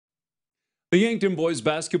The Yankton boys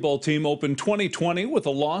basketball team opened 2020 with a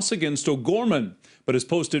loss against O'Gorman, but has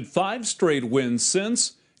posted 5 straight wins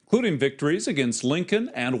since, including victories against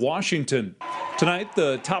Lincoln and Washington. Tonight,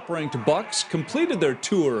 the top-ranked Bucks completed their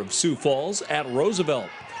tour of Sioux Falls at Roosevelt.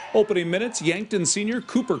 Opening minutes, Yankton senior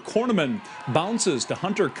Cooper Corneman bounces to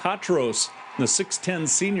Hunter Katros. The 6'10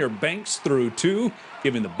 senior banks through 2,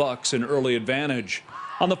 giving the Bucks an early advantage.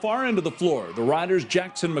 On the far end of the floor, the Riders'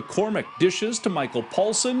 Jackson McCormick dishes to Michael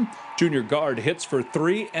Paulson. Junior guard hits for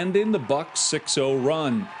 3, ending the Bucks' 6-0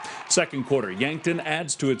 run. Second quarter, Yankton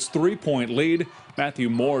adds to its 3-point lead. Matthew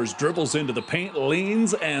Moores dribbles into the paint,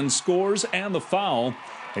 leans and scores, and the foul.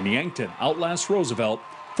 And Yankton outlasts Roosevelt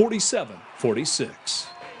 47-46.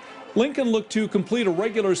 Lincoln looked to complete a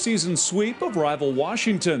regular season sweep of rival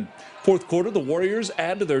Washington. Fourth quarter, the Warriors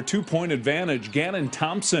add to their 2-point advantage. Gannon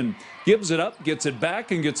Thompson gives it up, gets it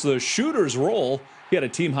back, and gets the shooter's roll. He had a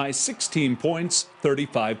team-high 16 points,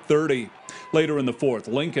 35-30. Later in the fourth,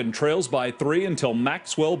 Lincoln trails by 3 until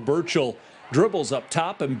Maxwell Burchell dribbles up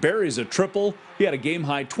top and buries a triple. He had a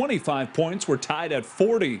game-high 25 points. We're tied at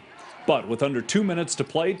 40. But with under 2 minutes to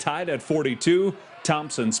play, tied at 42,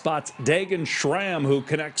 Thompson spots Dagan Schramm, who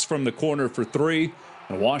connects from the corner for 3.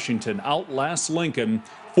 And Washington outlasts Lincoln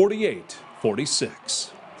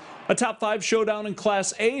 48-46. A top 5 showdown in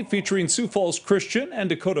Class A featuring Sioux Falls Christian and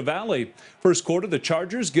Dakota Valley. First quarter, the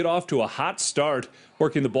Chargers get off to a hot start,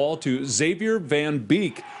 working the ball to Xavier Van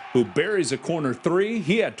Beek, who buries a corner 3.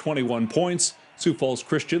 He had 21 points. Sioux Falls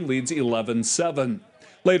Christian leads 11-7.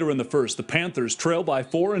 Later in the first, the Panthers trail by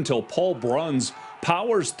 4 until Paul Bruns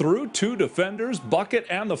powers through 2 defenders, bucket,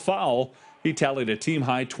 and the foul. He tallied a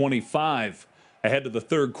team-high 25. Ahead of the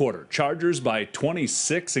third quarter, Chargers by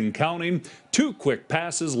 26 and counting. 2 quick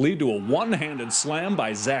passes lead to a one-handed slam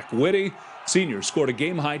by Zach Whitty. Senior scored a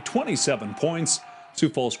game-high 27 points. Sioux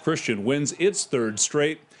Falls Christian wins its 3rd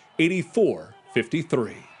straight,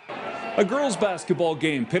 84-53. A girls' basketball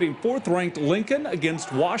game pitting 4th-ranked Lincoln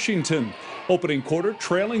against Washington. Opening quarter,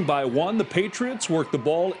 trailing by 1, the Patriots work the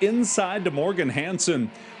ball inside to Morgan Hansen.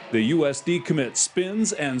 The USD commit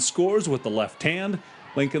spins and scores with the left hand.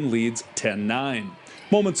 Lincoln leads 10-9.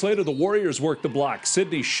 Moments later, the Warriors work the block.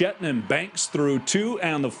 Sydney Shetnan banks through 2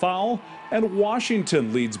 and the foul, and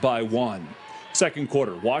Washington leads by 1. Second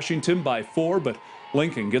quarter, Washington by 4, but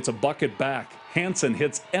Lincoln gets a bucket back. Hansen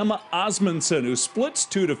hits Emma Osmondson, who splits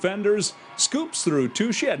 2 defenders, scoops through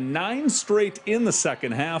 2. She had 9 straight in the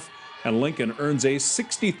second half, and Lincoln earns a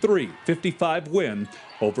 63-55 win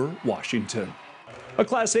over Washington. A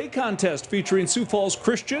Class A contest featuring Sioux Falls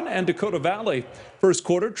Christian and Dakota Valley. First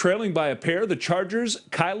quarter, trailing by a pair, the Chargers'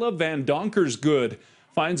 Kyla Van Donkersgood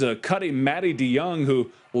finds a cutting Maddie DeYoung, who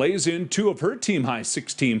lays in 2 of her team-high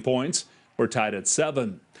 16 points. We're tied at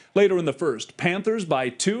 7. Later in the first, Panthers by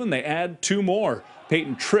 2, and they add 2 more.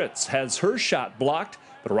 Peyton Tritz has her shot blocked,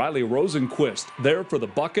 but Riley Rosenquist there for the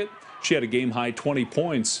bucket. She had a game-high 20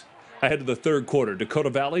 points. Ahead of the third quarter, Dakota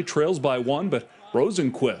Valley trails by 1, but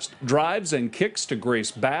Rosenquist drives and kicks to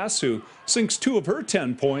Grace Bass, who sinks 2 of her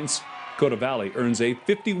 10 points. Dakota Valley earns a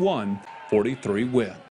 51-43 win.